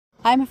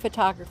I'm a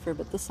photographer,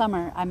 but this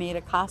summer I made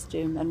a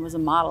costume and was a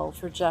model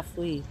for Jeff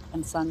Lee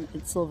and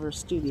Sunandsilver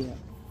Studio.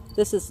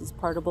 This is his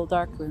portable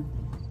darkroom.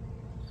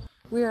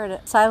 We are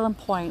at Silent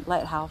Point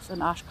Lighthouse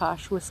in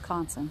Oshkosh,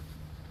 Wisconsin.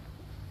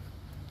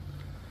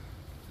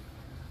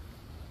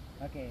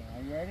 Okay,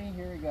 are you ready?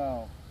 Here we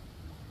go.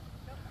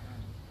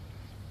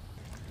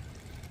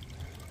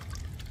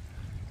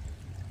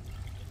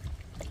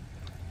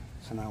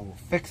 So now we'll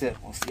fix it.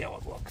 We'll see how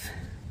it looks.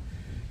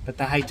 But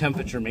the high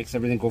temperature makes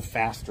everything go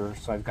faster.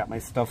 So I've got my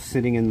stuff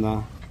sitting in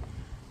a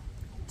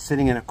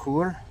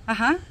cooler.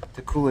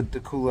 To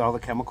cool all the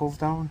chemicals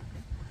down.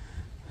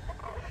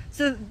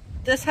 So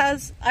this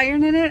has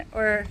iron in it,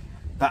 or?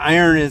 The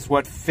iron is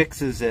what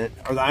fixes it,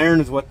 or the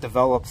iron is what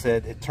develops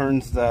it. It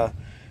turns the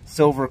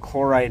silver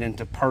chloride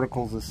into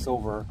particles of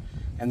silver,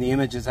 and the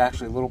image is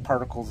actually little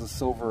particles of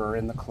silver are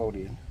in the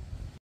collodion.